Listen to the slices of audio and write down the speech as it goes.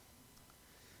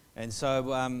And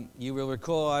so you will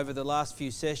recall over the last few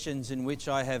sessions in which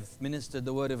I have ministered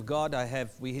the Word of God,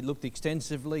 we looked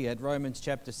extensively at Romans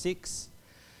chapter 6.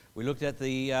 We looked at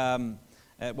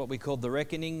at what we called the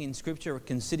reckoning in Scripture.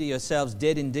 Consider yourselves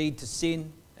dead indeed to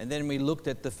sin. And then we looked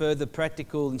at the further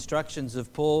practical instructions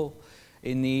of Paul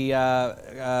in the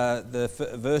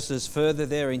verses further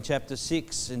there in chapter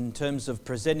 6 in terms of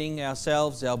presenting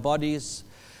ourselves, our bodies,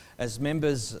 as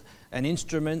members and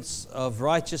instruments of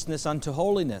righteousness unto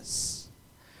holiness.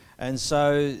 And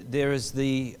so there is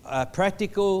the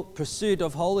practical pursuit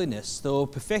of holiness, the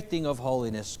perfecting of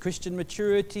holiness, Christian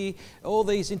maturity, all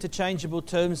these interchangeable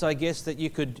terms, I guess, that you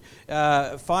could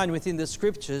find within the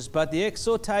Scriptures. But the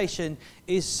exhortation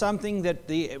is something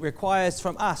that it requires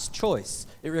from us choice.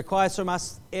 It requires from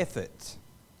us effort.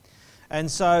 And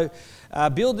so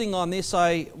building on this,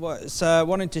 I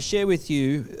wanted to share with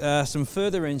you some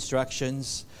further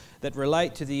instructions that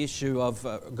relate to the issue of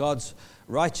God's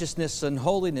righteousness and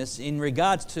holiness in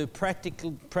regards to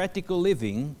practical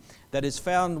living that is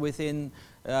found within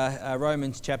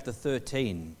Romans chapter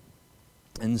 13.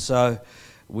 And so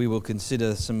we will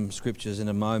consider some scriptures in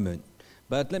a moment.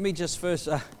 But let me just first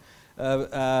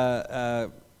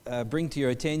bring to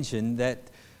your attention that,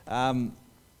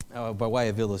 by way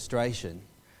of illustration,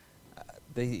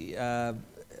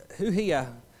 who here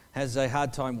has a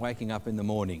hard time waking up in the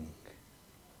morning?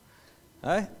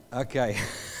 Eh? Okay.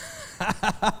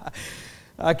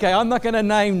 Okay, I'm not going to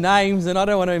name names and I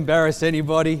don't want to embarrass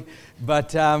anybody,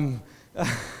 but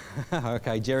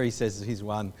okay, Jerry says he's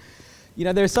one. You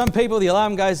know, there are some people, the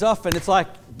alarm goes off and it's like,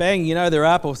 bang, you know they're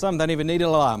up, or some don't even need an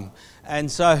alarm. And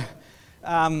so,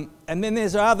 and then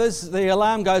there's others, the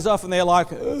alarm goes off and they're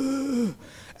like, ugh.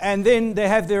 And then they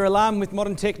have their alarm with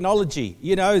modern technology,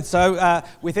 you know, so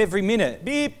with every minute,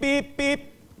 beep, beep, beep.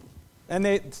 And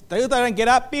they don't get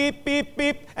up, beep, beep,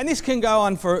 beep. And this can go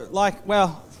on for a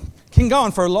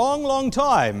long, long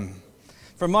time,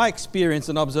 from my experience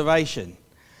and observation.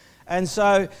 And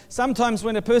so sometimes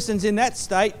when a person's in that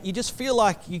state, you just feel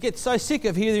like you get so sick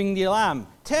of hearing the alarm.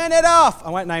 Turn it off! I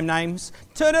won't name names.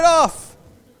 Turn it off!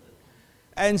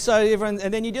 And so and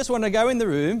then you just want to go in the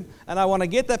room, and I want to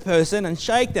get that person and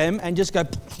shake them and just go,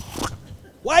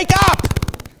 wake up!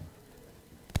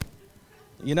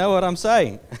 You know what I'm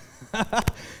saying?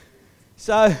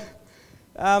 So,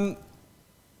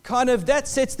 kind of that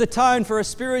sets the tone for us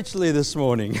spiritually this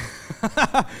morning.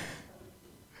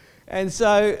 And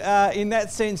so, in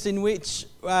that sense in which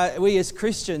we as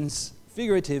Christians,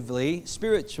 figuratively,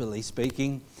 spiritually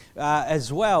speaking,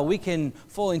 as well, we can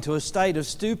fall into a state of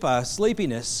stupor,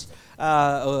 sleepiness,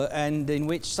 and in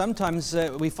which sometimes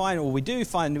we do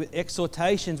find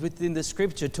exhortations within the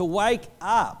Scripture to wake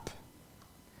up.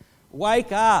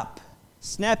 Wake up.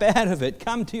 Snap out of it.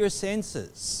 Come to your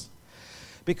senses.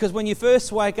 Because when you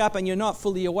first wake up and you're not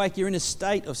fully awake, you're in a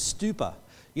state of stupor.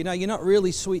 You know, you're not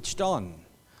really switched on.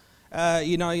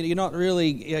 You're not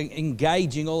really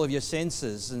engaging all of your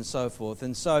senses and so forth.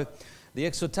 And so the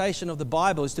exhortation of the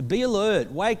Bible is to be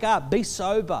alert, wake up, be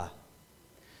sober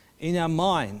in our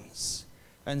minds.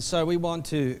 And so we want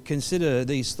to consider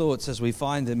these thoughts as we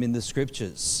find them in the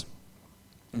Scriptures.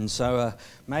 And so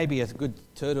maybe a good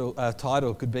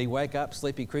title could be Wake Up,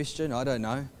 Sleepy Christian, I don't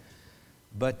know.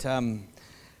 But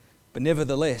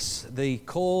nevertheless, the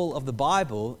call of the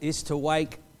Bible is to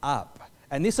wake up.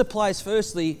 And this applies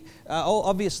firstly,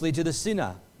 obviously, to the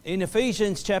sinner. In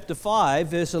Ephesians chapter 5,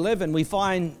 verse 11, we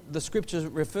find the Scripture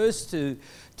refers to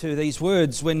these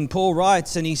words when Paul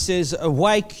writes and he says,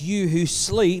 awake you who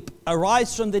sleep,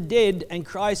 arise from the dead and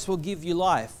Christ will give you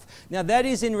life. Now that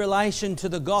is in relation to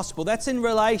the gospel. That's in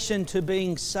relation to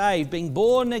being saved, being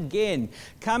born again,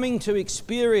 coming to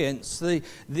experience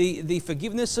the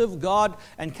forgiveness of God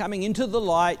and coming into the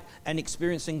light and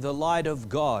experiencing the light of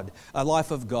God, a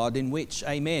life of God in which,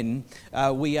 amen,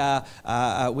 we are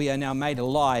now made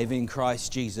alive in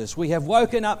Christ Jesus. We have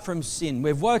woken up from sin.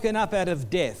 We've woken up out of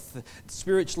death,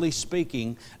 spiritually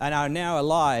speaking, and are now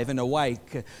alive and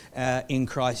awake in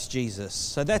Christ Jesus.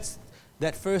 So that's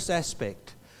that first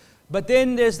aspect. But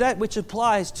then there's that which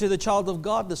applies to the child of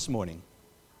God this morning.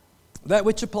 That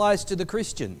which applies to the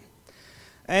Christian.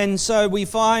 And so we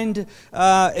find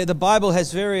the Bible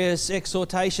has various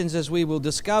exhortations, as we will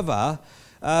discover.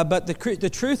 But the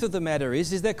truth of the matter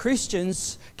is that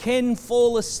Christians can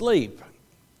fall asleep.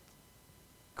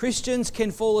 Christians can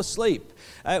fall asleep.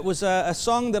 It was a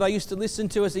song that I used to listen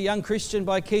to as a young Christian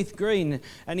by Keith Green.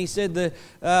 And he said,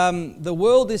 the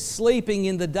world is sleeping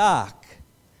in the dark.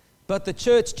 But the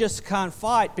church just can't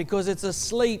fight because it's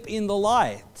asleep in the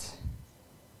light.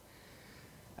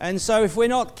 And so if we're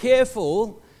not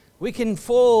careful, We can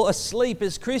fall asleep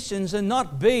as Christians and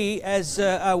not be as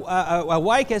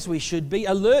awake as we should be,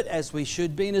 alert as we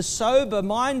should be, and as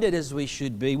sober-minded as we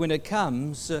should be when it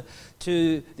comes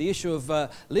to the issue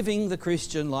of living the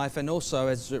Christian life, and also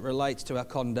as it relates to our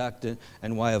conduct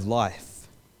and way of life.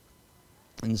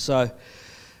 And so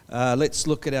let's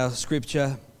look at our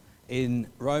scripture in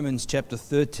Romans chapter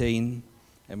 13,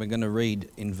 and we're going to read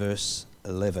in verse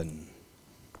 11.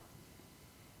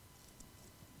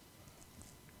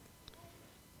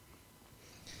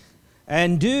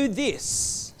 And do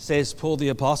this, says Paul the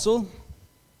Apostle,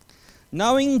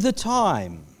 knowing the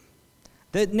time,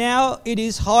 that now it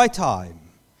is high time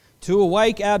to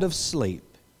awake out of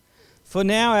sleep. For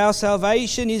now our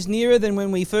salvation is nearer than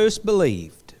when we first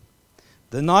believed.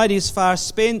 The night is far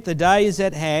spent, the day is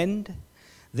at hand.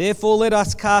 Therefore let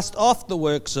us cast off the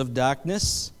works of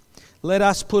darkness. Let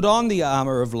us put on the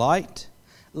armour of light.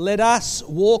 Let us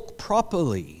walk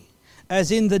properly,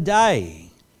 as in the day,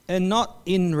 and not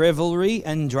in revelry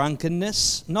and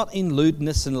drunkenness, not in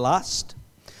lewdness and lust,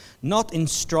 not in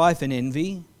strife and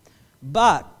envy,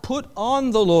 but put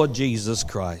on the Lord Jesus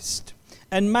Christ,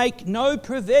 and make no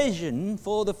provision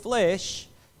for the flesh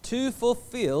to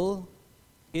fulfill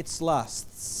its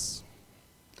lusts.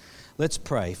 Let's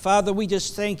pray. Father, we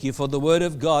just thank you for the word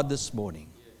of God this morning.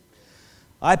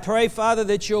 I pray, Father,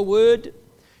 that your word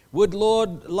would,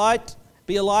 Lord,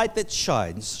 be a light that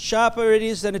shines. Sharper it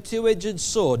is than a two-edged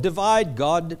sword. Divide,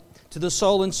 God, to the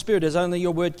soul and spirit as only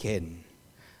your word can.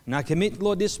 And I commit,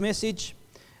 Lord, this message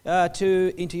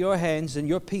into your hands and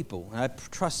your people. And I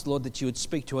trust, Lord, that you would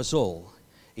speak to us all.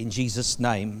 In Jesus'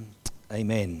 name,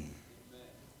 amen.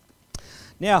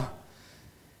 Now,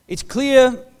 it's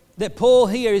clear that Paul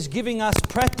here is giving us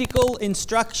practical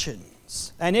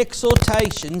instructions and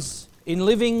exhortations in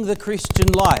living the Christian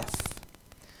life.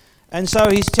 And so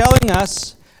he's telling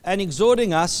us and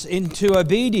exhorting us into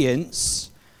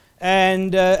obedience.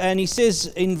 And he says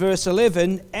in verse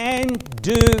 11, and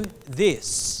do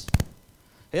this.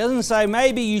 He doesn't say,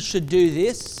 maybe you should do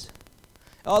this.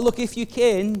 Oh, look, if you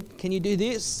can you do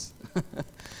this?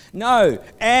 No,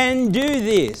 and do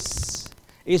this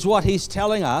is what he's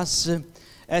telling us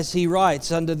as he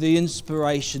writes under the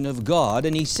inspiration of God.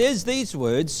 And he says these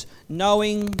words,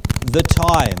 knowing the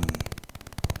time.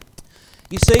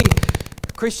 You see,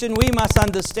 Christian, we must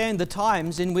understand the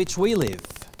times in which we live.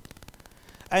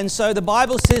 And so the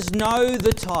Bible says, know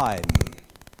the time.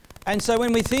 And so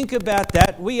when we think about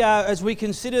that, as we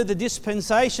consider the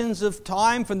dispensations of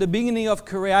time from the beginning of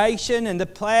creation and the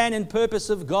plan and purpose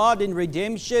of God in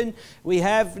redemption, we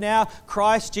have now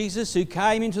Christ Jesus who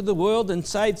came into the world and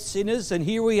saved sinners, and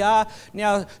here we are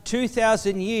now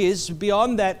 2,000 years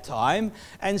beyond that time.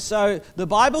 And so the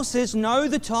Bible says, know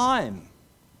the time.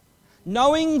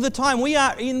 Knowing the time, we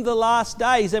are in the last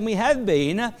days, and we have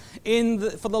been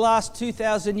for the last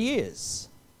 2,000 years.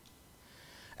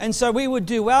 And so we would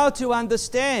do well to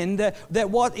understand that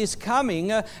what is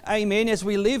coming, amen, as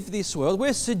we live this world,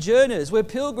 we're sojourners, we're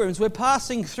pilgrims, we're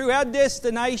passing through. Our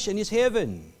destination is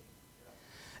heaven.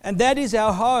 And that is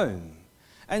our home.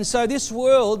 And so this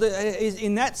world,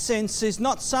 in that sense, is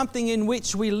not something in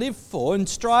which we live for and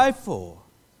strive for.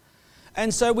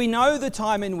 And so we know the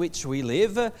time in which we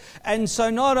live. And so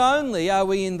not only are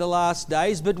we in the last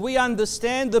days, but we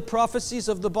understand the prophecies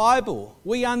of the Bible.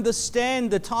 We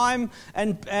understand the time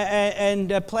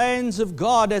and plans of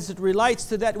God as it relates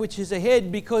to that which is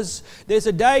ahead, because there's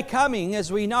a day coming, as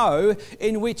we know,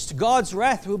 in which God's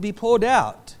wrath will be poured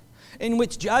out, in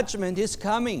which judgment is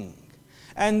coming.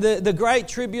 And the great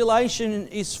tribulation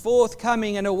is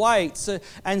forthcoming and awaits.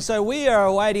 And so we are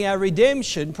awaiting our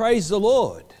redemption. Praise the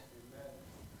Lord.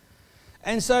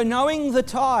 And so knowing the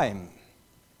time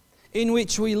in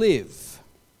which we live,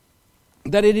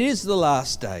 that it is the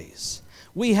last days,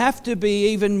 we have to be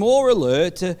even more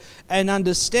alert and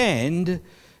understand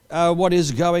what is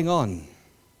going on.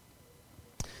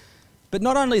 But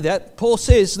not only that, Paul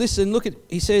says, listen,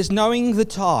 he says, knowing the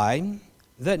time,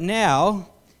 that now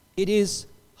it is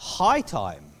high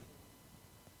time.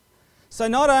 So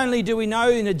not only do we know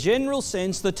in a general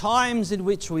sense the times in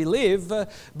which we live,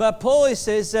 but Paul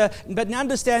says, but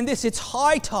understand this, it's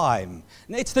high time.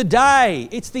 It's the day,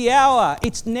 it's the hour,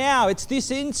 it's now, it's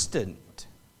this instant.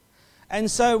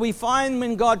 And so we find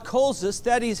when God calls us,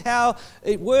 that is how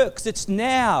it works. It's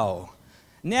now.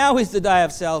 Now is the day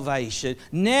of salvation.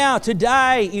 Now,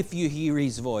 today, if you hear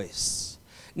His voice.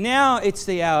 Now it's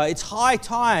the hour. It's high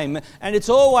time, and it's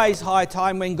always high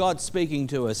time when God's speaking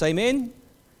to us. Amen?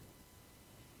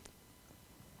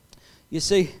 You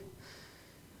see,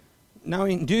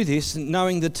 knowing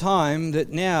the time that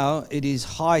now it is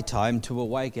high time to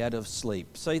awake out of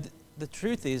sleep. So the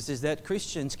truth is that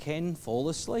Christians can fall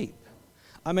asleep.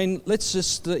 I mean, let's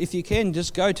just, if you can,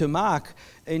 just go to Mark,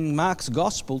 in Mark's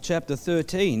Gospel, chapter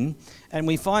 13, and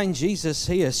we find Jesus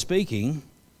here speaking.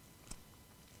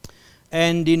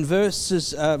 And in verse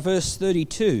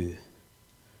 32,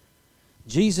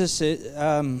 Jesus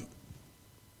said,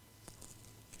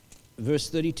 verse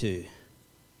 32,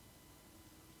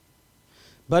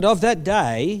 "But of that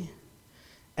day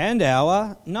and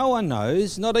hour no one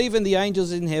knows, not even the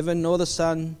angels in heaven, nor the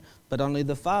Son, but only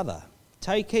the Father.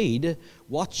 Take heed,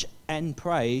 watch and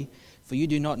pray, for you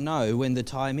do not know when the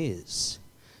time is.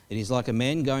 It is like a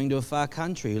man going to a far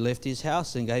country, who left his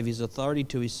house and gave his authority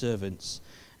to his servants,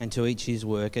 and to each his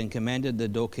work, and commanded the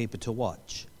doorkeeper to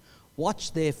watch.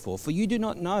 Watch therefore, for you do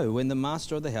not know when the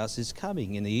master of the house is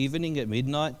coming, in the evening, at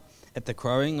midnight, at the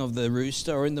crowing of the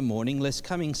rooster, or in the morning, lest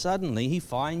coming suddenly he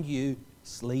find you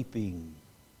sleeping.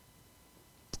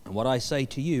 And what I say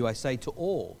to you, I say to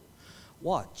all,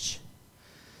 watch."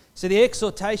 So the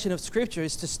exhortation of Scripture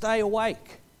is to stay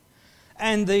awake.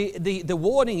 And the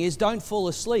warning is, don't fall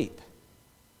asleep.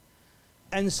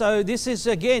 And so this is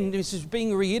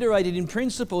being reiterated in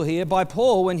principle here by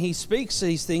Paul when he speaks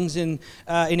these things in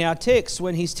our text,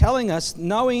 when he's telling us,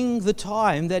 knowing the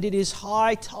time, that it is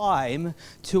high time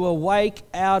to awake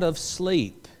out of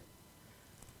sleep.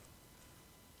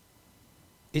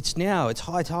 It's now, it's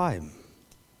high time.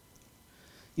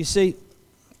 You see,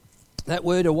 that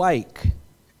word awake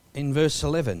in verse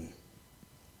 11,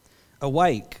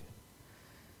 awake,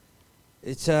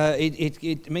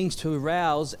 it means to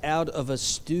arouse out of a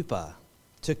stupor,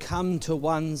 to come to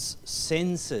one's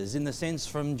senses, in the sense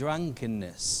from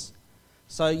drunkenness.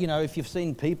 So, if you've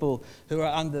seen people who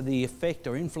are under the effect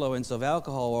or influence of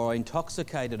alcohol or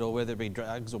intoxicated, or whether it be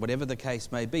drugs or whatever the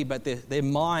case may be, but their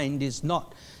mind is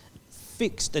not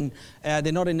fixed, and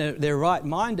they're not in their right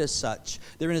mind as such.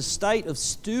 They're in a state of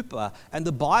stupor, and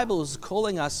the Bible is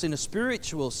calling us in a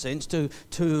spiritual sense to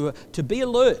be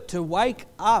alert, to wake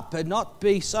up and not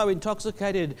be so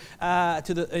intoxicated of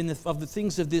the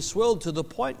things of this world, to the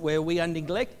point where we are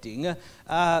neglecting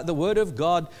the Word of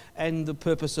God and the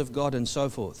purpose of God and so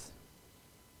forth.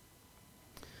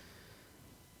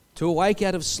 To awake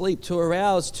out of sleep, to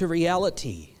arouse to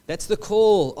reality. That's the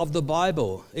call of the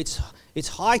Bible. It's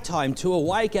high time to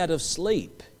awake out of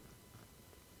sleep.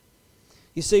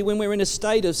 You see, when we're in a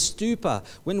state of stupor,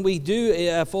 when we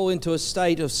do fall into a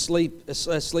state of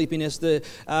sleepiness,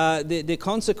 the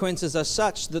consequences are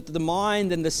such that the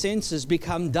mind and the senses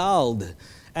become dulled.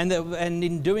 And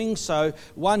in doing so,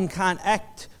 one can't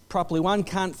act properly, one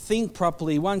can't think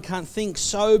properly, one can't think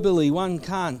soberly, one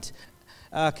can't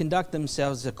conduct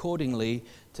themselves accordingly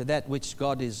to that which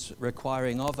God is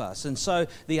requiring of us. And so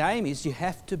the aim is you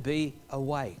have to be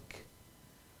awake.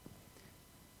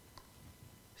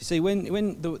 You see, when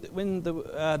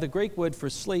the Greek word for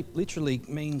sleep literally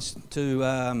means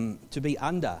to be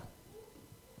under.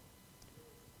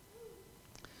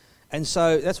 And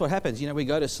so that's what happens. We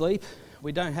go to sleep,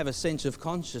 we don't have a sense of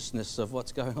consciousness of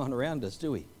what's going on around us,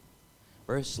 do we?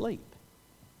 We're asleep.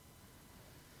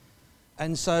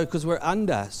 And so, because we're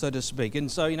under, so to speak, and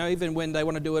so even when they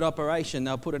want to do an operation,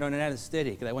 they'll put it on an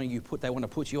anaesthetic. They want to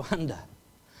put you under,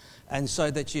 and so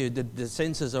that the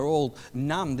senses are all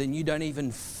numbed, and you don't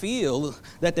even feel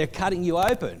that they're cutting you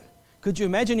open. Could you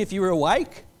imagine if you were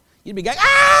awake? You'd be going,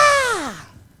 ah!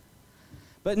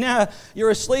 But now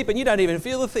you're asleep, and you don't even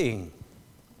feel the thing.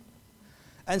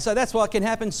 And so that's what can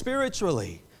happen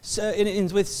spiritually. So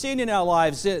with sin in our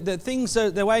lives,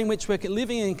 the way in which we're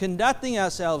living and conducting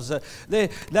ourselves,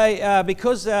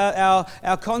 because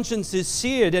our conscience is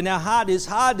seared and our heart is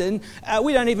hardened,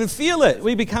 we don't even feel it.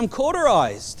 We become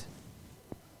cauterized.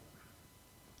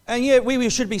 And yet we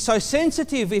should be so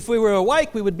sensitive. If we were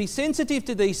awake, we would be sensitive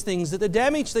to these things, that the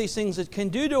damage these things that can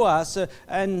do to us,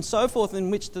 and so forth,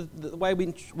 in which the way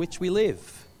in which we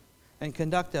live and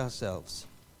conduct ourselves.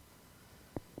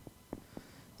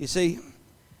 You see,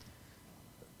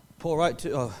 Paul wrote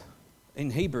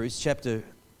in Hebrews chapter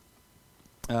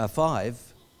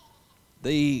 5,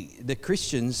 the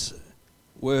Christians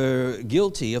were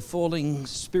guilty of falling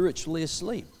spiritually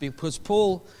asleep, because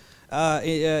Paul,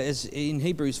 in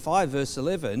Hebrews 5 verse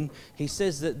 11, he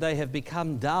says that they have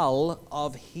become dull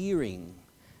of hearing.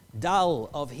 dull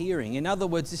of hearing. In other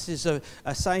words, this is a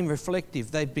same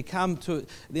reflective. They've become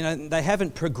they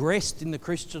haven't progressed in the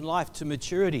Christian life to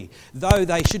maturity. Though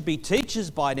they should be teachers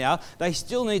by now, they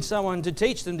still need someone to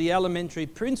teach them the elementary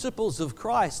principles of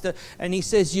Christ. And he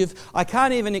says, I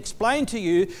can't even explain to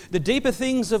you the deeper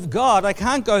things of God. I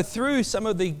can't go through some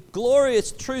of the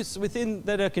glorious truths within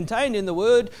that are contained in the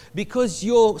Word, because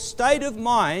your state of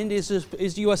mind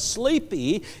is you are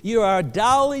sleepy, you are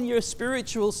dull in your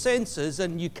spiritual senses,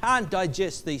 and you can't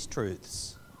digest these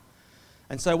truths.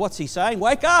 And so what's he saying?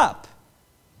 Wake up.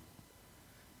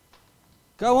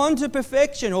 Go on to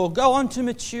perfection, or go on to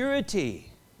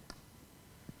maturity.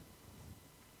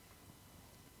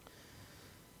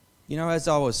 You know, as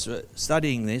I was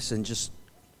studying this and just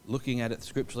looking at it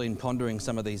scripturally and pondering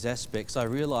some of these aspects, I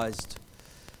realized,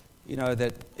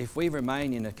 that if we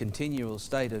remain in a continual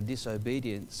state of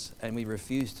disobedience and we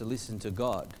refuse to listen to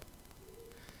God,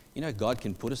 God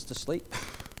can put us to sleep.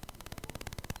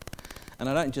 And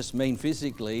I don't just mean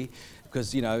physically,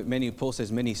 because Paul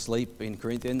says many sleep in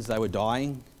Corinthians. They were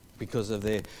dying because of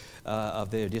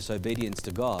their disobedience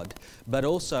to God. But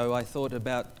also I thought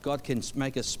about God can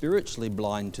make us spiritually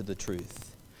blind to the truth.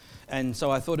 And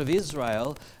so I thought of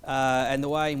Israel and the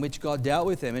way in which God dealt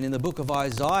with them. And in the book of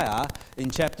Isaiah, in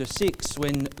chapter 6,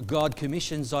 when God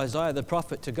commissions Isaiah the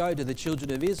prophet to go to the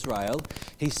children of Israel,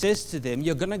 he says to them,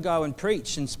 you're going to go and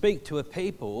preach and speak to a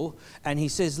people. And he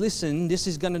says, listen, this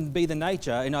is going to be the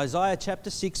nature. In Isaiah chapter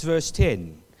 6, verse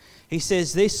 10, he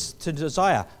says this to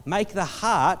Isaiah, make the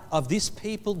heart of this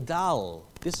people dull.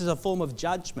 This is a form of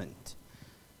judgment.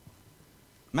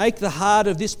 Make the heart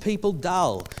of this people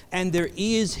dull, and their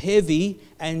ears heavy,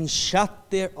 and shut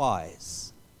their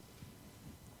eyes.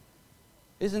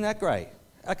 Isn't that great?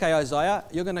 Okay, Isaiah,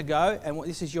 you're going to go, and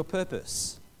this is your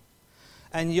purpose.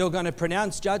 And you're going to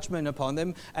pronounce judgment upon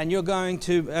them, and you're going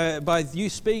to, by you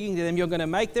speaking to them, you're going to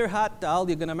make their heart dull,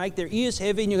 you're going to make their ears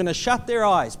heavy, and you're going to shut their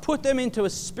eyes. Put them into a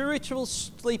spiritual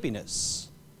sleepiness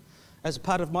as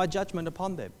part of my judgment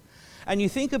upon them. And you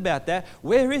think about that,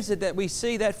 where is it that we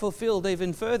see that fulfilled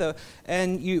even further?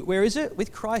 And where is it?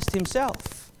 With Christ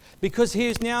himself. Because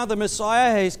here's now the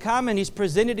Messiah has come and he's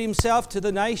presented himself to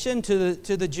the nation, to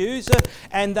the Jews,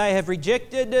 and they have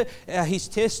rejected his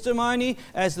testimony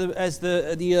as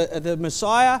the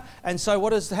Messiah. And so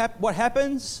what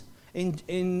happens in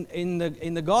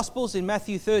the Gospels in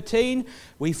Matthew 13?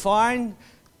 We find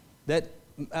that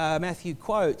Matthew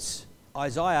quotes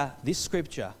Isaiah, this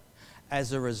scripture,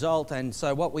 as a result. And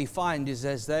so what we find is,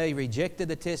 as they rejected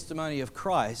the testimony of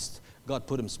Christ, God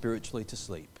put them spiritually to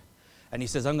sleep. And he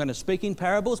says, I'm going to speak in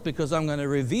parables because I'm going to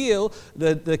reveal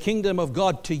the kingdom of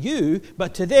God to you,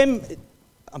 but to them,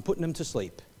 I'm putting them to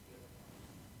sleep.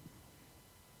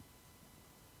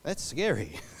 That's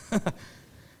scary.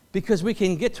 Because we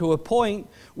can get to a point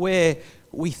where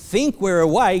we think we're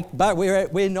awake, but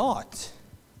we're not.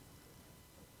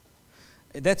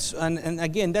 That's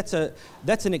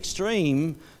an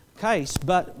extreme case,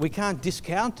 but we can't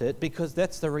discount it because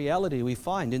that's the reality we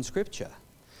find in Scripture.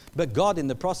 But God, in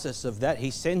the process of that,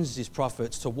 he sends his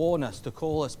prophets to warn us, to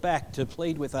call us back, to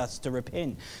plead with us, to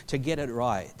repent, to get it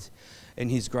right in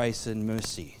his grace and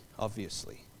mercy,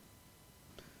 obviously.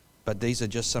 But these are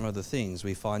just some of the things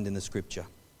we find in the Scripture.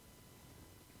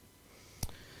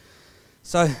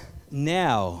 So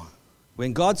now,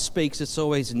 when God speaks, it's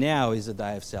always now is the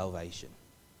day of salvation.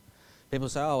 People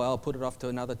say, I'll put it off to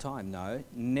another time. No,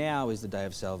 now is the day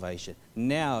of salvation.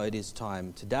 Now it is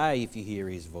time. Today, if you hear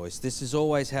his voice. This is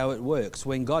always how it works.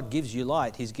 When God gives you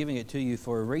light, he's giving it to you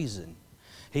for a reason.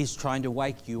 He's trying to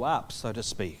wake you up, so to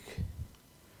speak.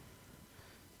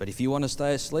 But if you want to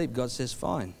stay asleep, God says,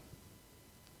 fine.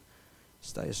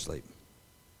 Stay asleep.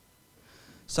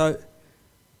 So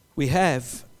we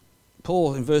have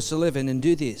Paul in verse 11, and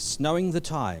do this, knowing the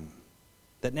time,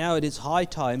 that now it is high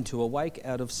time to awake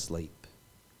out of sleep.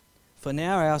 For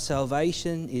now our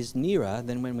salvation is nearer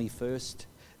than when we first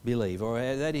believe, or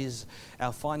that is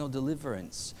our final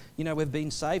deliverance. We've been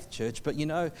saved, church, but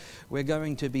we're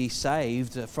going to be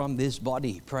saved from this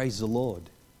body. Praise the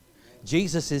Lord.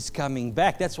 Jesus is coming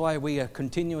back. That's why we are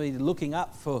continually looking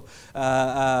up for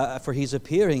his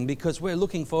appearing, because we're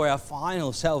looking for our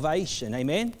final salvation.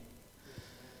 Amen?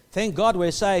 Thank God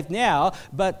we're saved now,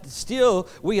 but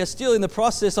we are still in the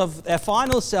process of our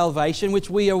final salvation, which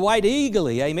we await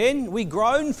eagerly. Amen? We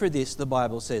groan for this, the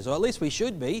Bible says, or at least we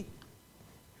should be.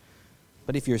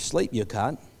 But if you're asleep, you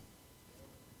can't.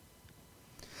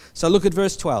 So look at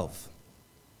verse 12.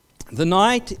 The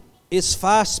night is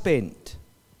far spent.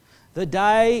 The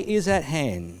day is at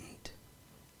hand.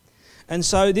 And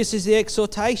so this is the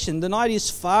exhortation. The night is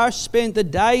far spent, the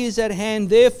day is at hand.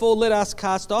 Therefore let us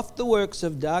cast off the works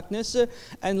of darkness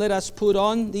and let us put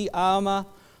on the armour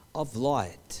of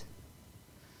light.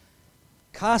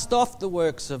 Cast off the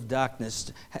works of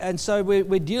darkness. And so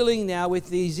we're dealing now with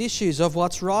these issues of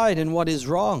what's right and what is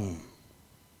wrong.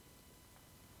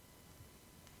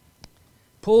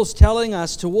 Paul's telling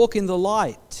us to walk in the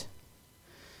light,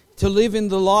 to live in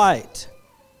the light.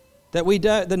 That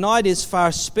the night is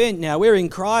far spent now. We're in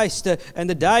Christ and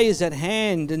the day is at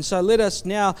hand. And so let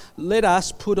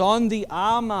us put on the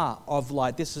armour of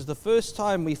light. This is the first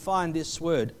time we find this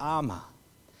word, armour.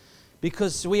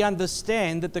 Because we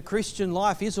understand that the Christian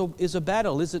life is a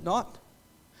battle, is it not?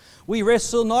 We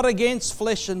wrestle not against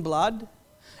flesh and blood.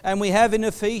 And we have in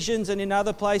Ephesians and in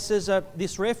other places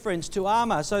this reference to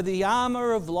armour. So the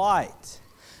armour of light.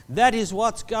 That is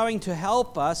what's going to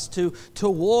help us to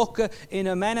walk in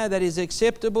a manner that is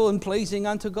acceptable and pleasing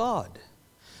unto God.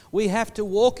 We have to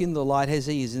walk in the light as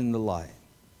He is in the light.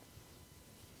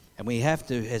 And we have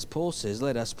to, as Paul says,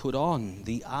 let us put on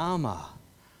the armour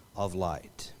of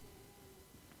light.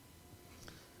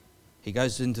 He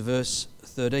goes into verse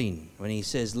 13 when he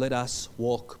says, let us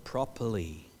walk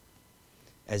properly,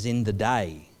 as in the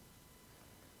day.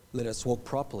 Let us walk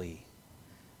properly,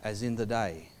 as in the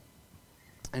day.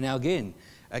 And now again,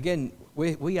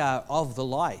 we are of the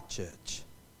light, church.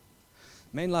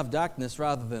 Men love darkness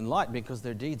rather than light because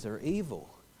their deeds are evil.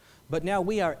 But now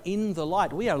we are in the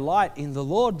light. We are light in the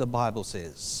Lord, the Bible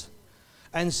says.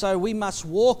 And so we must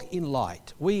walk in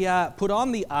light. We put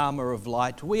on the armour of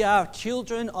light. We are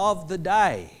children of the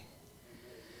day.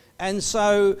 And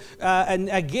so, and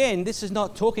again, this is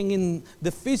not talking in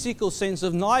the physical sense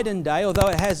of night and day, although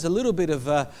it has a little bit of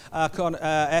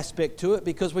aspect to it,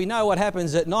 because we know what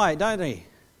happens at night, don't we?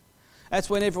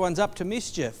 That's when everyone's up to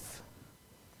mischief.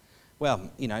 Well,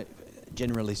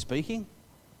 generally speaking.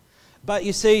 But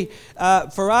you see,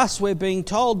 for us, we're being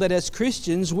told that as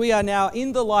Christians, we are now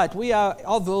in the light. We are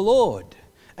of the Lord.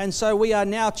 And so we are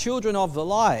now children of the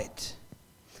light.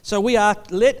 So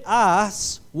let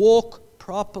us walk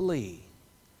properly.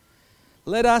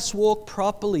 Let us walk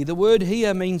properly. The word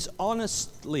here means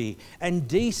honestly and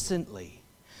decently.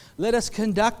 Let us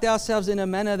conduct ourselves in a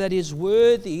manner that is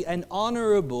worthy and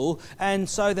honourable, and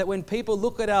so that when people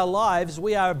look at our lives,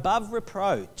 we are above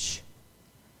reproach.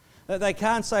 That they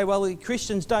can't say, well, the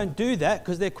Christians don't do that,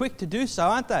 because they're quick to do so,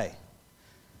 aren't they?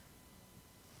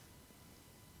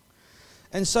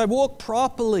 And so walk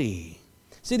properly.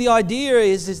 See, the idea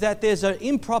is that there's an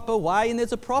improper way and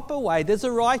there's a proper way. There's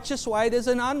a righteous way, there's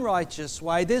an unrighteous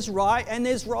way. There's right and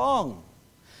there's wrong.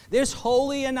 There's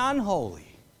holy and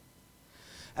unholy.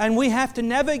 And we have to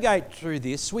navigate through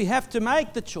this. We have to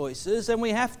make the choices, and we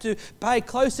have to pay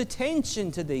close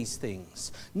attention to these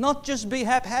things. Not just be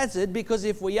haphazard, because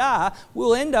if we are,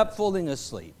 we'll end up falling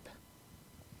asleep.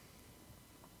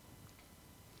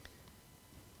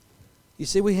 You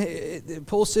see,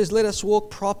 Paul says, let us walk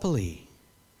properly,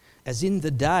 as in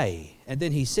the day. And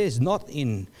then he says, not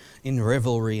in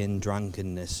revelry and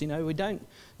drunkenness.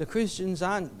 The Christians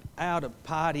aren't out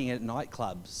partying at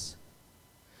nightclubs.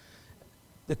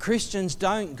 The Christians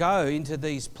don't go into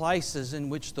these places in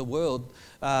which the world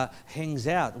hangs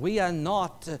out. We are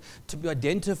not to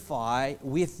identify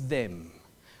with them.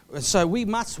 So we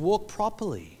must walk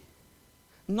properly,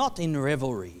 not in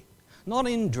revelry, not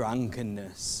in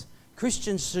drunkenness.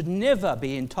 Christians should never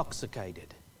be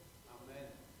intoxicated.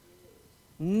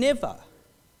 Amen. Never.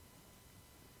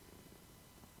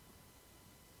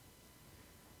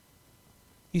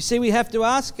 You see, we have to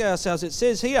ask ourselves, it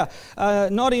says here,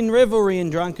 not in revelry and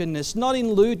drunkenness, not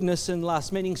in lewdness and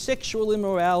lust, meaning sexual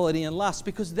immorality and lust,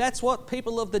 because that's what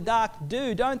people of the dark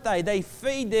do, don't they? They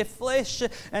feed their flesh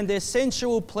and their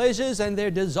sensual pleasures and their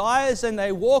desires, and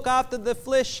they walk after the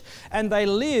flesh, and they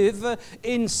live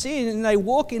in sin, and they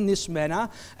walk in this manner,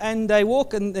 and they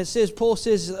walk, and Paul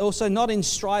says also, not in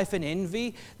strife and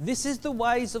envy. This is the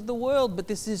ways of the world, but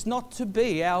this is not to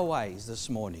be our ways this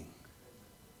morning.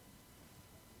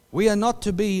 We are not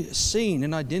to be seen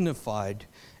and identified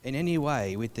in any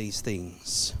way with these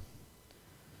things.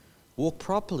 Walk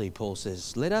properly, Paul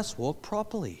says. Let us walk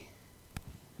properly.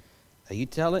 Are you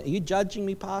judging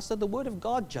me, Pastor? The Word of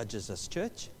God judges us,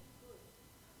 church.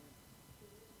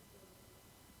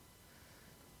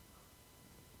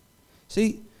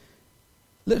 See,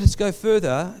 let us go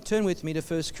further. Turn with me to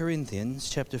 1 Corinthians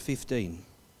chapter 15.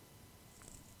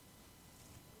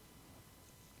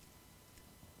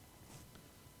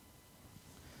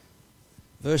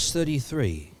 Verse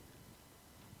 33.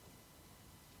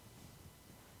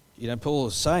 Paul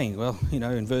is saying,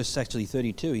 in verse actually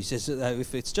 32, he says,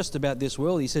 if it's just about this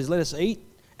world, he says, let us eat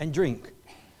and drink,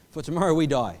 for tomorrow we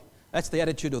die. That's the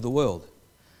attitude of the world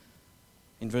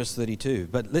in verse 32.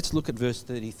 But let's look at verse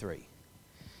 33.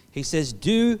 He says,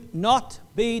 do not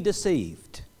be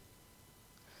deceived.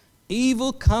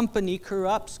 Evil company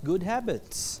corrupts good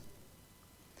habits.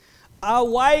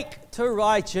 Awake to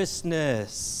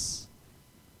righteousness.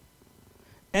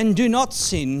 And do not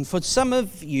sin, for some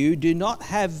of you do not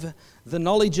have the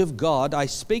knowledge of God. I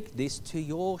speak this to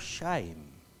your shame.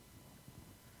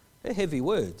 They're heavy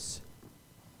words.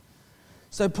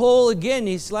 So Paul, again,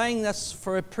 is laying this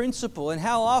for a principle. And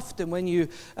how often when you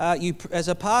as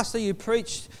a pastor, you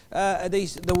preach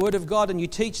the Word of God and you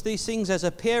teach these things. As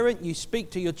a parent, you speak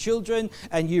to your children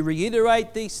and you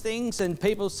reiterate these things. And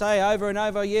people say over and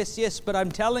over, yes, yes, but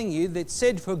I'm telling you that's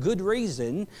said for good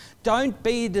reason. Don't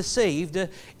be deceived.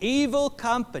 Evil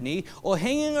company or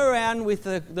hanging around with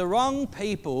the wrong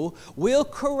people will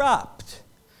corrupt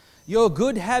your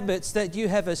good habits that you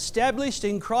have established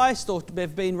in Christ or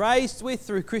have been raised with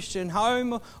through Christian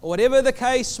home or whatever the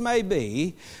case may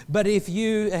be. But if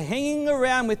you are hanging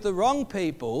around with the wrong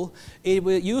people,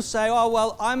 you'll say, oh,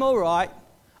 well, I'm all right.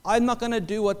 I'm not going to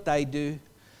do what they do.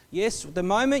 Yes, the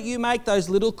moment you make those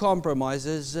little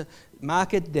compromises,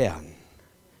 mark it down.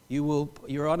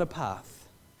 You're on a path.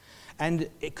 And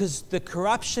because the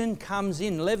corruption comes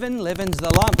in, leaven leavens the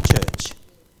lump, church.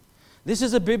 This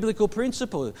is a biblical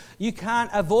principle. You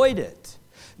can't avoid it.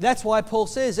 That's why Paul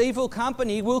says evil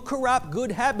company will corrupt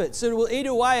good habits. It will eat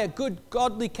away at good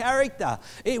godly character.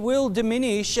 It will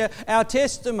diminish our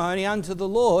testimony unto the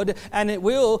Lord, and it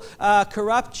will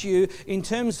corrupt you in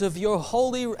terms of your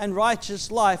holy and righteous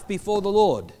life before the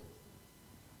Lord.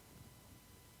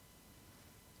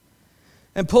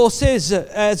 And Paul says,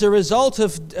 as a result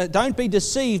of don't be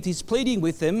deceived, he's pleading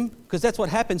with them, because that's what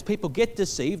happens. People get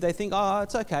deceived. They think, oh,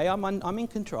 it's okay, I'm in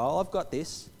control, I've got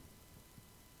this.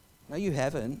 No, you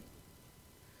haven't.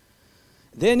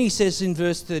 Then he says in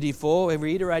verse 34, we're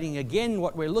reiterating again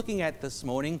what we're looking at this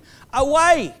morning,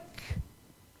 awake!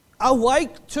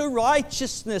 Awake to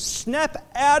righteousness. Snap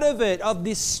out of it, of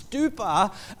this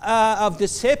stupor of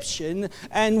deception,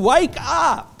 and wake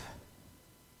up.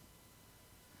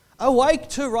 Awake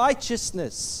to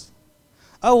righteousness.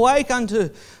 Awake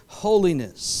unto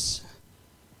holiness.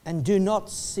 And do not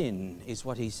sin, is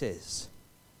what he says.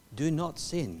 Do not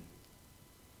sin.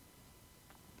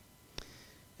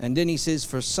 And then he says,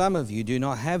 for some of you do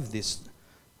not have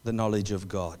the knowledge of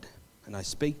God. And I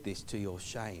speak this to your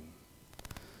shame.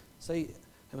 See,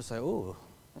 people say, oh,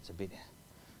 that's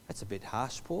a bit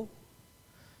harsh, Paul.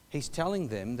 He's telling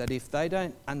them that if they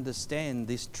don't understand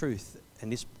this truth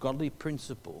and this godly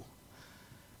principle,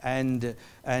 and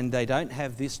they don't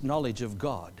have this knowledge of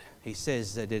God, he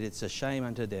says that it's a shame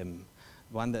unto them,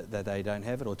 one, that they don't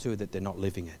have it, or two, that they're not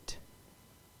living it.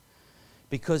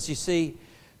 Because you see,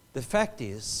 the fact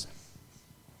is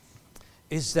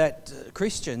that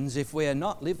Christians, if we are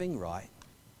not living right,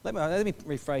 let me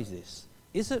rephrase this.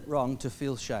 Is it wrong to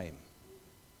feel shame?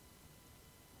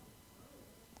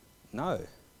 No.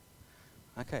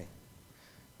 Okay.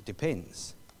 It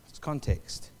depends. It's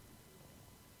context.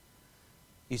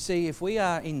 You see, if we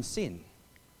are in sin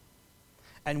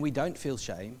and we don't feel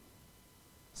shame,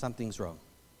 something's wrong.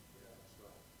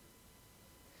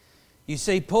 You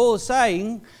see, Paul is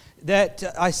saying that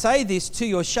I say this to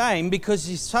your shame,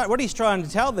 because what he's trying to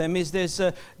tell them is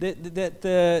that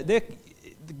the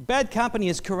bad company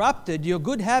has corrupted your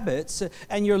good habits,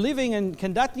 and you're living and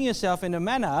conducting yourself in a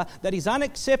manner that is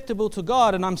unacceptable to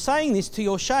God. And I'm saying this to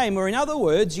your shame, or in other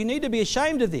words, you need to be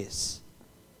ashamed of this.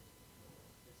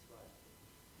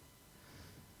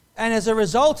 And as a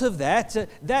result of that,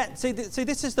 see,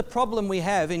 this is the problem we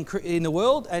have in the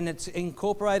world, and it's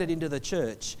incorporated into the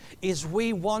church, is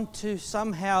we want to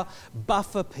somehow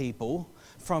buffer people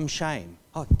from shame.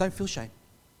 Oh, don't feel shame.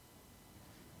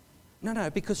 No,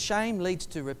 because shame leads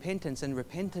to repentance, and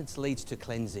repentance leads to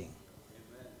cleansing.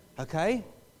 Okay?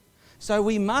 So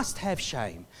we must have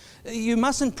shame. You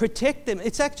mustn't protect them.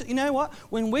 It's actually, you know what?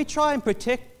 When we try and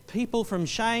protect people from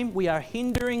shame, we are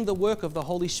hindering the work of the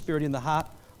Holy Spirit in the heart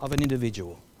of an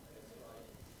individual.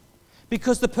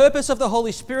 Because the purpose of the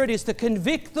Holy Spirit is to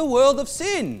convict the world of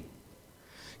sin.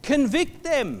 Convict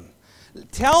them.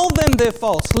 Tell them they're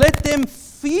false. Let them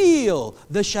feel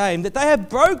the shame that they have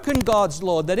broken God's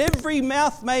law, that every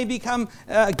mouth may become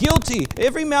guilty,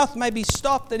 every mouth may be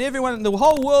stopped, and everyone, the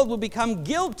whole world will become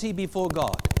guilty before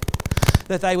God,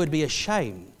 that they would be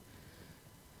ashamed.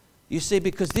 You see,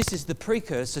 because this is the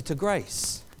precursor to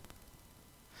grace.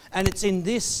 And it's in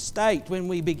this state when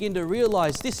we begin to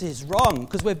realize this is wrong,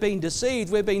 because we've been deceived,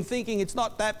 we've been thinking it's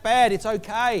not that bad, it's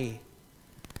okay.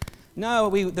 No,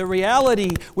 the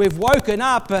reality, we've woken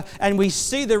up and we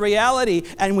see the reality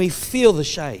and we feel the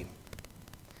shame.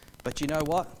 But you know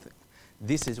what?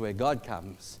 This is where God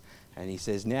comes and He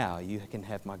says, now you can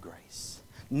have my grace.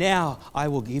 Now I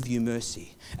will give you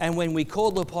mercy. And when we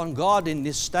call upon God in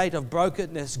this state of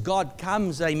brokenness, God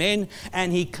comes, amen,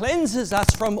 and He cleanses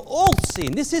us from all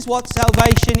sin. This is what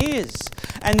salvation is.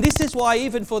 And this is why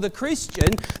even for the Christian,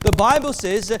 the Bible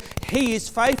says He is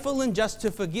faithful and just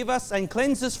to forgive us and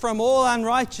cleanse us from all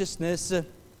unrighteousness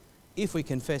if we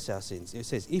confess our sins. It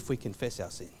says, if we confess our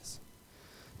sins.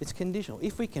 It's conditional.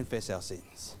 If we confess our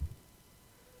sins,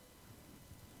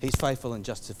 He's faithful and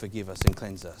just to forgive us and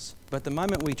cleanse us. But the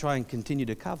moment we try and continue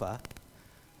to cover,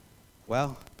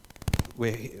 well,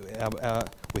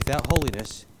 without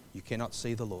holiness, you cannot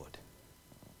see the Lord.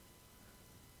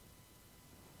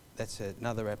 That's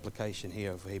another application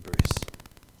here of Hebrews.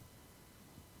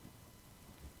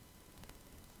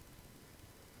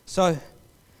 So,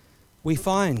 we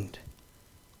find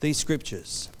these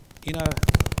scriptures. You know,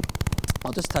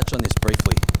 I'll just touch on this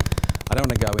briefly. I don't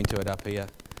want to go into it up here,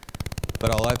 but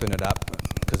I'll open it up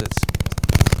because it's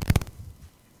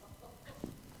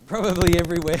probably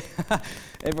everywhere.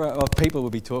 People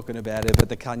will be talking about it, but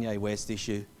the Kanye West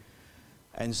issue.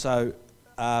 And so,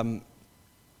 let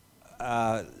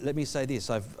me say this.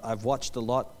 I've watched a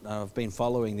lot. I've been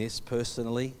following this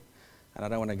personally, and I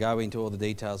don't want to go into all the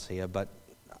details here, but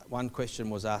one question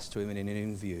was asked to him in an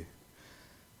interview.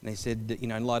 And he said, you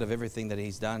know, in light of everything that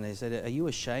he's done, he said, are you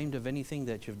ashamed of anything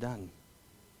that you've done?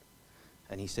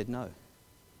 And he said, no.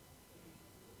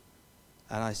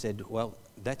 And I said, well,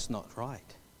 that's not right.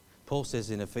 Paul says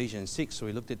in Ephesians 6,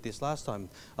 we looked at this last time,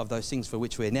 of those things for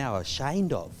which we're now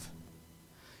ashamed of.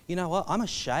 You know what? I'm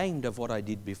ashamed of what I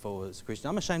did before as a Christian.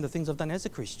 I'm ashamed of things I've done as a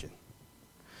Christian.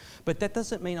 But that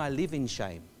doesn't mean I live in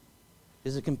shame.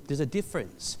 There's a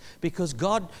difference. Because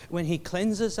God, when He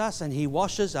cleanses us and He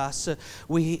washes us,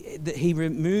 He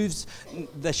removes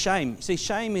the shame. See,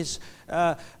 shame is,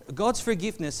 God's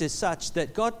forgiveness is such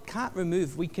that God can't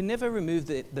remove, we can never remove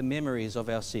the memories of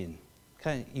our sin.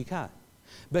 Okay? You can't.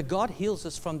 But God heals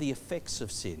us from the effects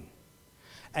of sin.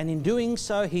 And in doing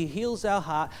so, He heals our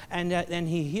heart and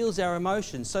He heals our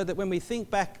emotions, so that when we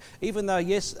think back, even though,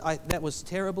 yes, that was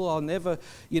terrible, I'll never,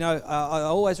 I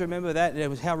always remember that, it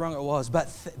was how wrong it was. But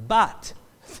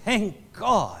thank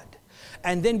God.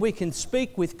 And then we can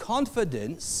speak with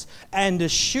confidence and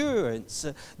assurance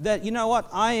that, you know what,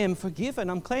 I am forgiven,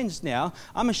 I'm cleansed now.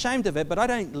 I'm ashamed of it, but I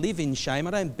don't live in shame.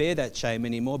 I don't bear that shame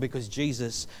anymore because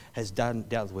Jesus has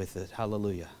dealt with it.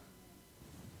 Hallelujah.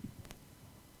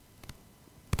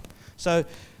 So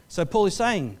Paul is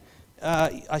saying,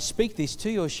 I speak this to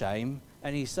your shame,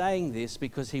 and he's saying this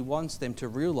because he wants them to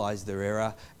realize their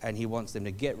error and he wants them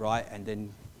to get right and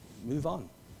then move on.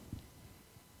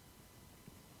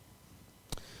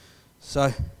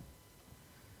 So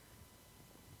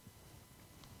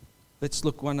let's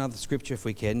look one other scripture if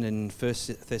we can in 1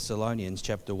 Thessalonians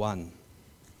chapter 1.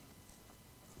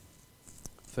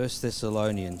 1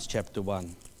 Thessalonians chapter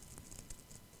 1.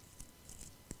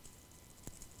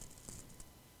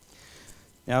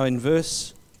 Now in 1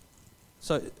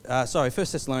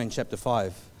 Thessalonians chapter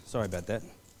 5, sorry about that.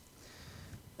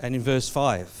 And in verse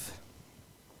 5,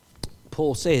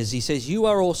 Paul says, he says, you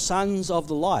are all sons of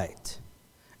the light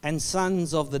and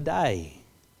sons of the day.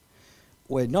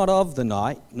 We're not of the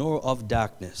night nor of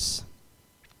darkness.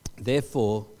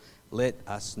 Therefore, let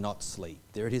us not sleep.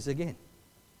 There it is again.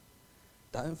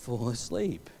 Don't fall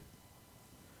asleep,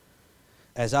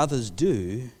 as others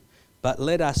do, but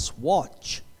let us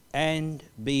watch and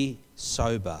be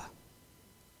sober.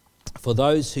 For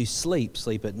those who sleep,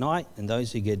 sleep at night, and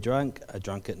those who get drunk are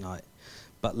drunk at night.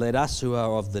 But let us who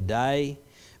are of the day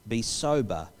be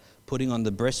sober, putting on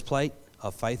the breastplate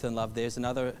of faith and love. There's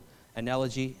another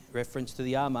analogy, reference to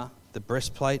the armor, the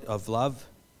breastplate of love,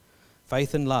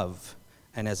 faith and love,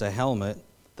 and as a helmet,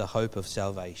 the hope of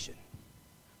salvation.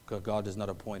 God has not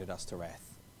appointed us to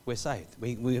wrath. We're saved.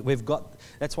 We've got,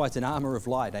 that's why it's an armor of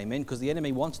light, amen, because the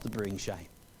enemy wants to bring shame.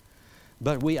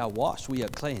 But we are washed, we are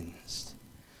cleansed.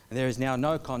 And there is now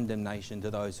no condemnation to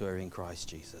those who are in Christ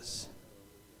Jesus.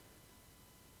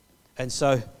 And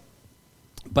so,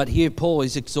 but here Paul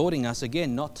is exhorting us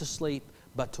again not to sleep,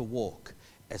 but to walk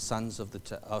as sons of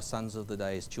the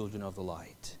day, as children of the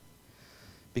light.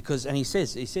 Because, and he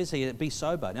says here, be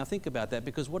sober. Now think about that,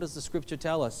 because what does the scripture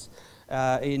tell us?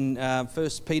 In 1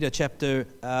 Peter chapter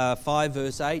 5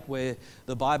 verse 8, where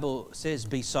the Bible says,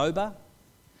 be sober,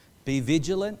 be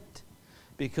vigilant,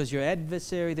 because your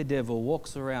adversary the devil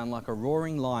walks around like a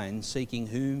roaring lion seeking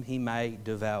whom he may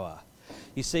devour.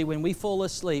 You see, when we fall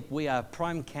asleep, we are a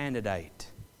prime candidate.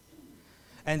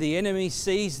 and the enemy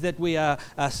sees that we are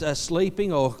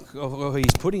sleeping, or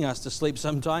he's putting us to sleep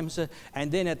sometimes,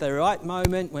 and then at the right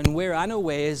moment when we're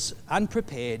unawares,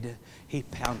 unprepared, he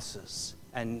pounces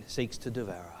and seeks to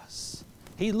devour us.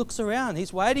 He looks around.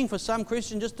 He's waiting for some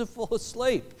Christian just to fall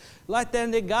asleep. Let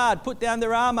down their guard, put down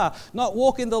their armor, not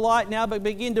walk in the light now, but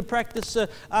begin to practice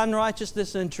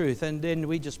unrighteousness and truth. And then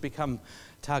we just become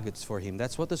targets for him.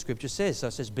 That's what the scripture says. So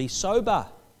it says, be sober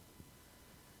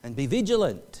and be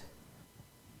vigilant.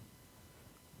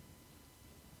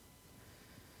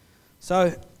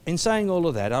 So in saying all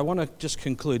of that, I want to just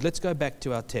conclude. Let's go back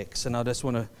to our text, and I just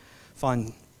want to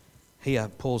find here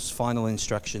Paul's final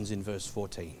instructions in verse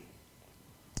 14.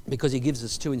 Because he gives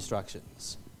us two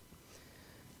instructions.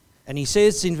 And he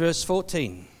says in verse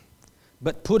 14,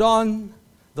 but put on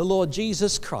the Lord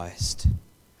Jesus Christ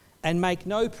and make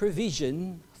no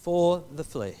provision for the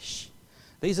flesh.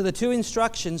 These are the two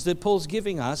instructions that Paul's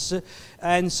giving us,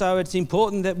 and so it's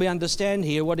important that we understand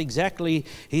here what exactly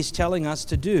he's telling us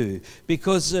to do.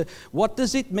 Because what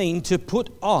does it mean to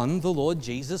put on the Lord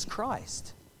Jesus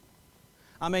Christ?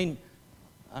 I mean,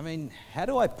 how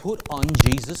do I put on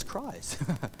Jesus Christ?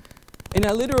 In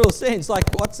a literal sense,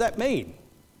 like, what's that mean?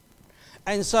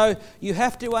 And so you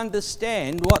have to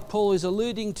understand what Paul is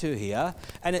alluding to here,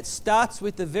 and it starts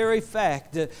with the very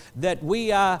fact that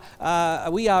we are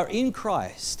in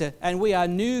Christ, and we are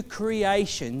new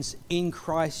creations in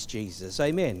Christ Jesus.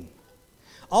 Amen.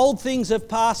 Old things have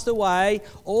passed away,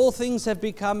 all things have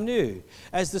become new,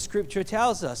 as the scripture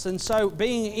tells us. And so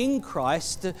being in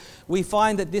Christ, we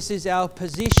find that this is our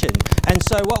position. And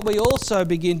so what we also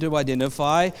begin to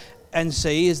identify and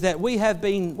see is that we have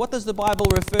been, what does the Bible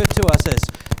refer to us as?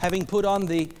 Having put on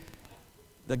the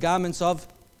garments of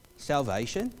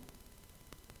salvation.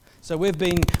 So we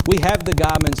have the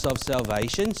garments of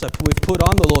salvation. So we've put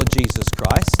on the Lord Jesus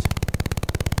Christ.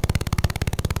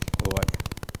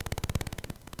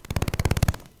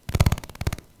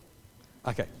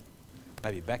 Okay,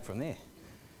 maybe back from there.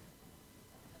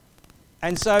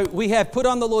 And so we have put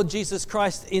on the Lord Jesus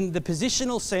Christ in the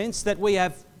positional sense that we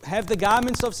have the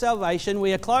garments of salvation.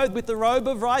 We are clothed with the robe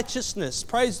of righteousness.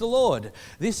 Praise the Lord.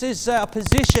 This is our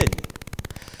position.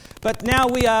 But now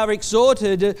we are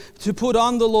exhorted to put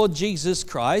on the Lord Jesus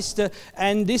Christ,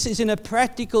 and this is in a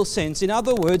practical sense. In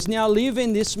other words, now live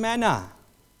in this manner.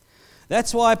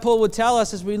 That's why Paul would tell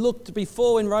us, as we looked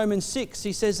before in Romans 6,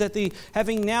 he says that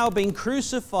having now been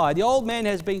crucified, the old man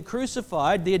has been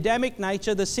crucified, the Adamic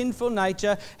nature, the sinful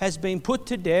nature has been put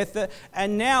to death,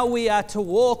 and now we are to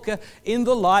walk in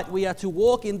the light, we are to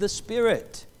walk in the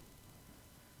Spirit.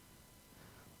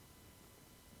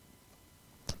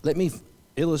 Let me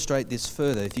illustrate this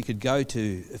further. If you could go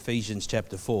to Ephesians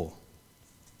chapter 4.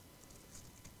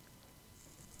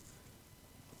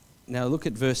 Now look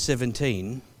at verse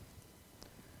 17.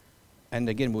 And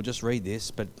again, we'll just read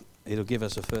this, but it'll give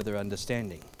us a further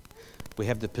understanding. We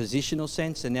have the positional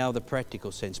sense and now the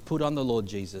practical sense. Put on the Lord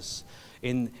Jesus.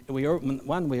 We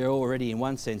already in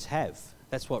one sense have.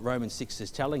 That's what Romans 6 is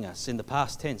telling us. In the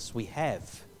past tense, we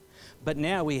have. But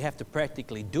now we have to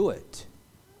practically do it.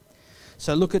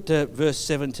 So look at verse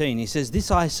 17. He says, this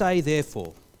I say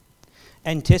therefore,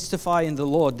 and testify in the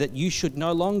Lord, that you should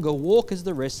no longer walk as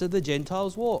the rest of the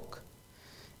Gentiles walk,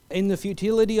 in the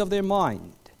futility of their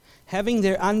mind, having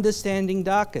their understanding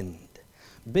darkened,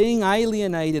 being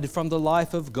alienated from the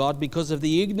life of God because of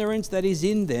the ignorance that is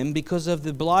in them, because of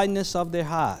the blindness of their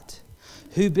heart,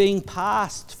 who being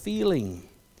past feeling,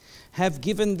 have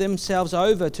given themselves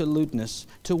over to lewdness,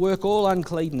 to work all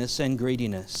uncleanness and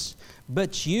greediness.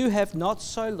 But you have not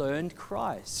so learned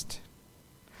Christ.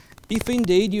 If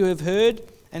indeed you have heard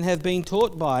and have been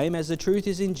taught by him, as the truth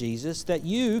is in Jesus, that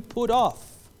you put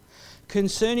off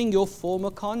concerning your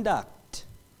former conduct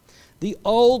the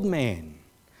old man,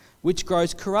 which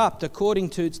grows corrupt according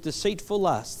to its deceitful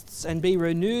lusts, and be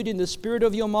renewed in the spirit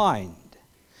of your mind,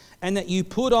 and that you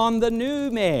put on the new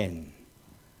man,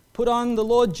 put on the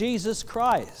Lord Jesus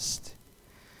Christ,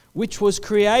 which was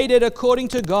created according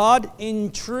to God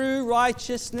in true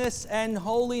righteousness and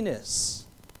holiness.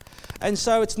 And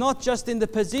so it's not just in the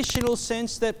positional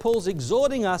sense that Paul's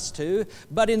exhorting us to,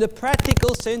 but in the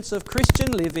practical sense of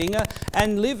Christian living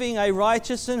and living a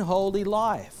righteous and holy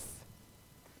life.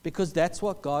 Because that's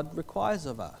what God requires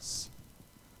of us.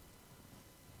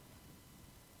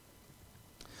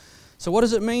 So what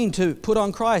does it mean to put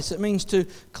on Christ? It means to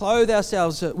clothe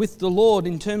ourselves with the Lord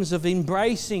in terms of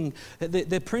embracing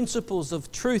the principles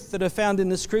of truth that are found in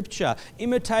the Scripture,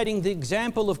 imitating the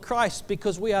example of Christ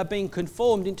because we are being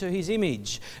conformed into His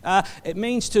image. It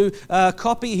means to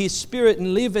copy His Spirit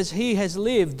and live as He has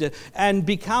lived and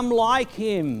become like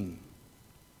Him.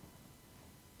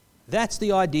 That's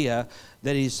the idea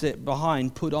that is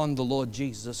behind put on the Lord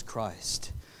Jesus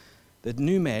Christ, the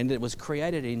new man that was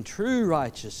created in true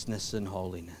righteousness and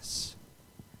holiness.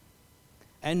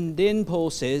 And then Paul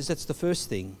says that's the first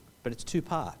thing, but it's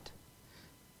two-part.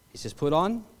 He says put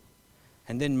on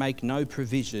and then make no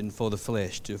provision for the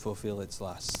flesh to fulfill its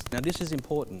lusts. Now this is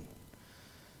important.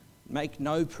 Make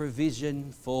no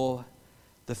provision for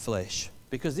the flesh,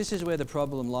 because this is where the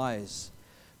problem lies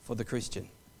for the Christian.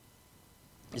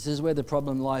 This is where the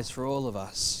problem lies for all of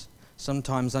us,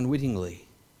 sometimes unwittingly.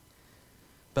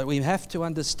 But we have to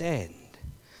understand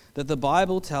that the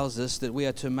Bible tells us that we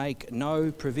are to make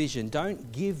no provision.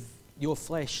 Don't give your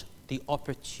flesh the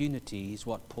opportunity, is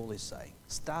what Paul is saying.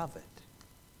 Starve it.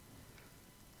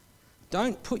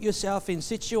 Don't put yourself in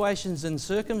situations and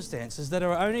circumstances that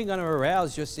are only going to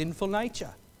arouse your sinful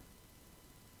nature.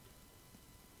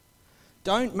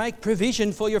 Don't make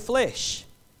provision for your flesh.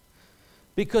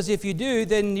 Because if you do,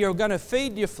 then you're going to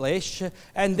feed your flesh,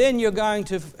 and then you're going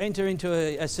to enter into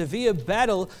a severe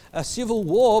battle, a civil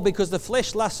war, because the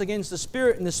flesh lusts against the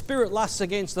spirit and the spirit lusts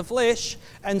against the flesh.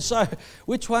 And so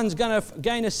which one's going to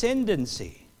gain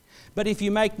ascendancy? But if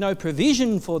you make no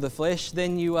provision for the flesh,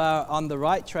 then you are on the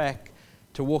right track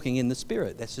to walking in the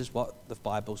Spirit. This is what the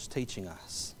Bible's teaching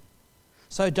us.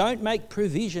 So don't make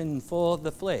provision for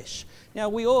the flesh. Now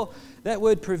that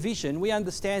word provision, we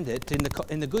understand it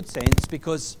in the good sense,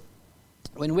 because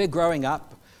when we're growing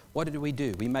up, what do?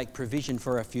 We make provision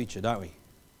for our future, don't we?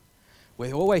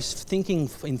 We're always thinking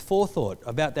in forethought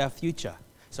about our future.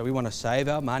 So we want to save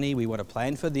our money, we want to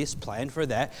plan for this, plan for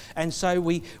that. And so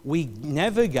we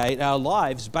navigate our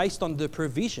lives based on the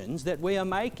provisions that we are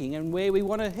making and where we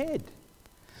want to head.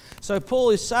 So Paul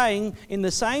is saying in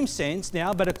the same sense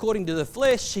now, but according to the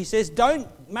flesh, he says, don't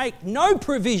make no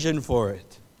provision for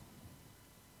it.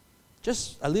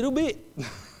 Just a little bit.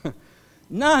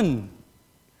 None.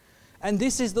 And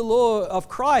this is the law of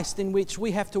Christ in which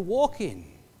we have to walk in.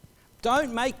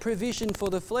 Don't make provision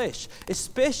for the flesh,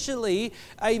 especially,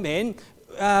 amen,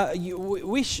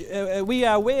 we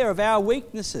are aware of our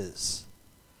weaknesses.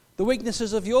 The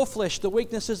weaknesses of your flesh, the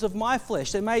weaknesses of my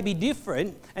flesh, they may be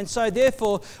different, and so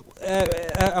therefore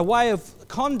a way of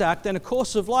conduct and a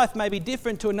course of life may be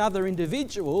different to another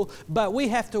individual, but we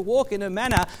have to walk in a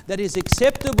manner that is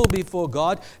acceptable before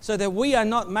God so that we are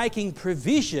not making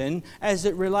provision as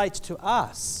it relates to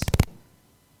us.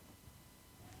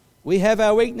 We have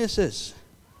our weaknesses.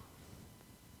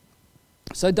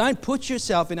 So don't put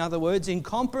yourself, in other words, in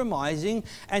compromising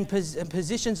and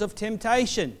positions of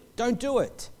temptation. Don't do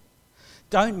it.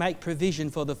 Don't make provision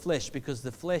for the flesh, because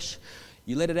the flesh,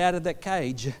 you let it out of that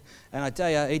cage, and I tell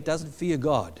you, it doesn't fear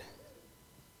God.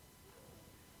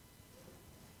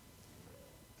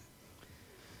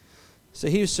 So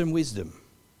here's some wisdom.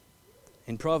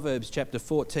 In Proverbs chapter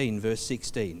 14, verse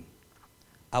 16,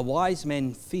 a wise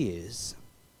man fears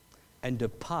and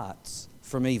departs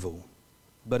from evil,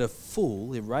 but a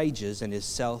fool rages and is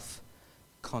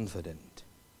self-confident.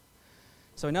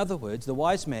 So in other words, the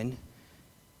wise man,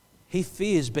 he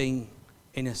fears being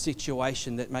in a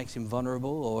situation that makes him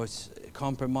vulnerable or is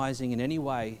compromising in any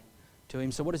way to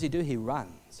him. So what does he do? He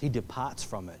runs. He departs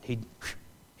from it.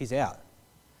 He's out.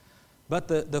 But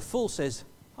the fool says,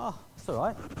 oh, it's all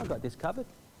right. I've got this covered.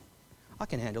 I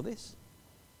can handle this.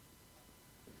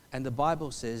 And the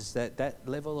Bible says that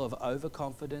level of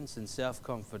overconfidence and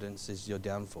self-confidence is your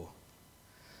downfall.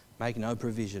 Make no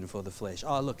provision for the flesh.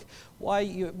 Oh, look, why are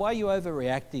you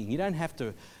overreacting? You don't have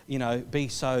to, be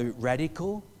so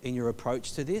radical in your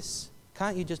approach to this.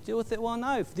 Can't you just deal with it? Well,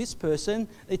 no. For this person,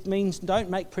 it means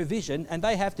don't make provision, and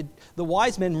they have to. The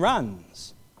wise man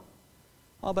runs.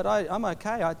 Oh, but I'm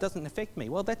okay. It doesn't affect me.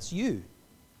 Well, that's you,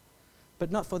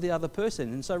 but not for the other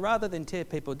person. And so, rather than tear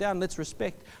people down, let's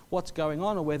respect what's going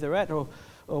on, or where they're at, or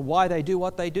why they do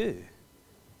what they do.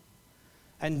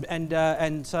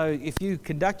 And so if you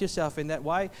conduct yourself in that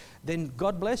way, then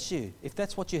God bless you. If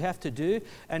that's what you have to do,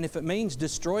 and if it means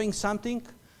destroying something,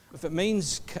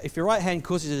 if your right hand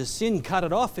causes a sin, cut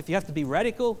it off. If you have to be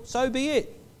radical, so be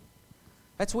it.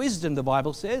 That's wisdom, the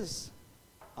Bible says.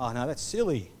 Oh no, that's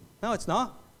silly. No, it's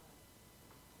not.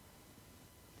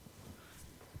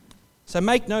 So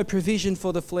make no provision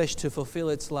for the flesh to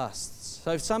fulfill its lusts.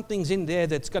 So if something's in there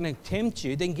that's going to tempt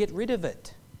you, then get rid of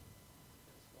it.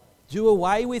 Do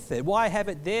away with it. Why have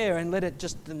it there and let it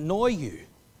just annoy you?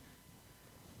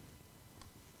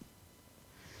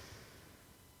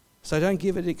 So don't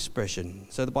give it expression.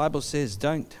 So the Bible says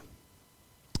don't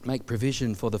make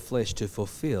provision for the flesh to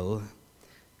fulfill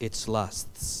its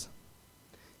lusts.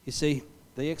 You see,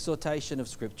 the exhortation of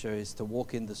Scripture is to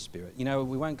walk in the Spirit. You know,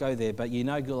 we won't go there, but you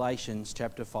know Galatians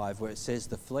chapter 5, where it says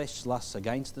the flesh lusts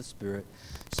against the Spirit,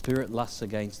 Spirit lusts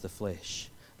against the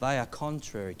flesh. They are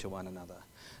contrary to one another.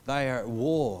 They are at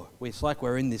war. It's like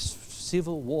we're in this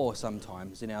civil war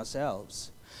sometimes in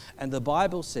ourselves. And the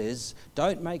Bible says,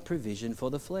 don't make provision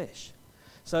for the flesh.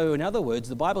 So in other words,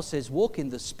 the Bible says, walk in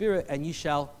the Spirit and you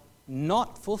shall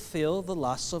not fulfill the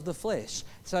lusts of the flesh.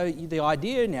 So the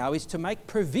idea now is to make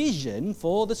provision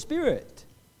for the Spirit.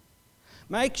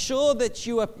 Make sure that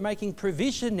you are making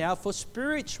provision now for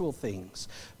spiritual things.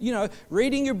 You know,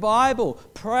 reading your Bible,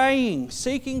 praying,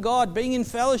 seeking God, being in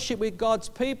fellowship with God's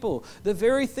people. The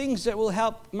very things that will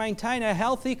help maintain a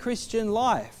healthy Christian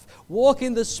life. Walk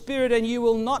in the Spirit and you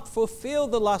will not fulfill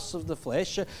the lusts of the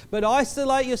flesh, but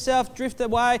isolate yourself, drift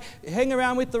away, hang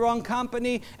around with the wrong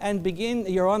company and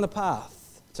you're on the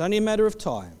path. It's only a matter of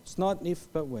time. It's not if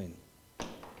but when.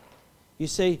 You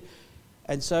see,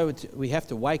 and so we have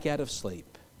to wake out of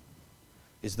sleep,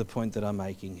 is the point that I'm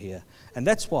making here. And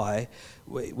that's why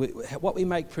what we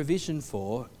make provision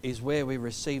for is where we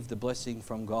receive the blessing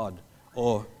from God,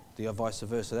 or the vice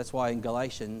versa. That's why in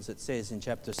Galatians it says in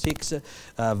chapter 6,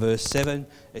 verse 7,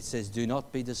 it says, do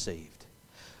not be deceived.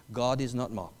 God is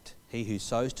not mocked. He who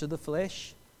sows to the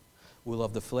flesh will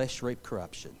of the flesh reap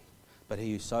corruption, but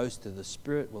he who sows to the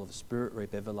Spirit will of the Spirit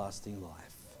reap everlasting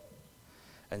life.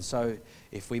 And so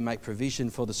if we make provision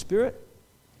for the Spirit,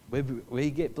 we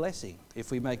get blessing.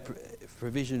 If we make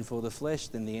provision for the flesh,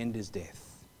 then the end is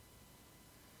death.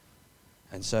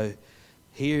 And so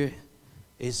here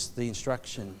is the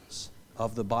instructions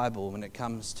of the Bible when it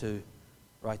comes to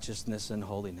righteousness and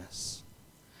holiness.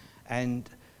 And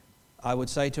I would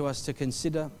say to us to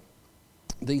consider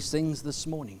these things this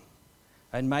morning.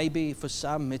 And maybe for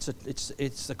some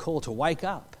it's a call to wake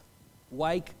up.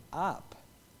 Wake up.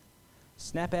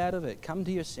 Snap out of it. Come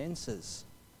to your senses.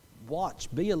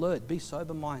 Watch. Be alert. Be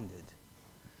sober-minded.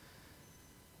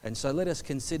 And so let us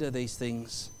consider these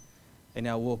things in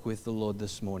our walk with the Lord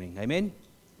this morning. Amen?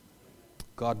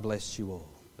 God bless you all.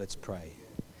 Let's pray.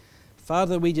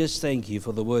 Father, we just thank you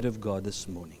for the word of God this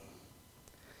morning.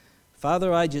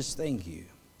 Father, I just thank you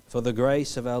for the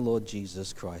grace of our Lord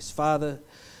Jesus Christ. Father,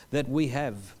 that we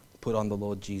have put on the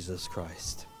Lord Jesus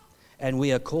Christ. And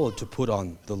we are called to put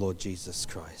on the Lord Jesus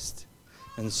Christ.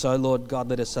 And so, Lord God,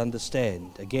 let us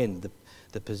understand, again,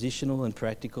 the positional and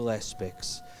practical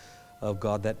aspects of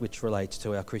God, that which relates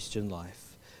to our Christian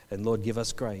life. And Lord, give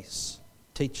us grace.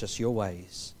 Teach us your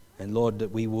ways. And Lord,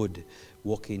 that we would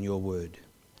walk in your word.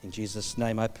 In Jesus'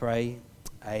 name I pray,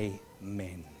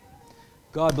 amen.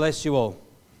 God bless you all.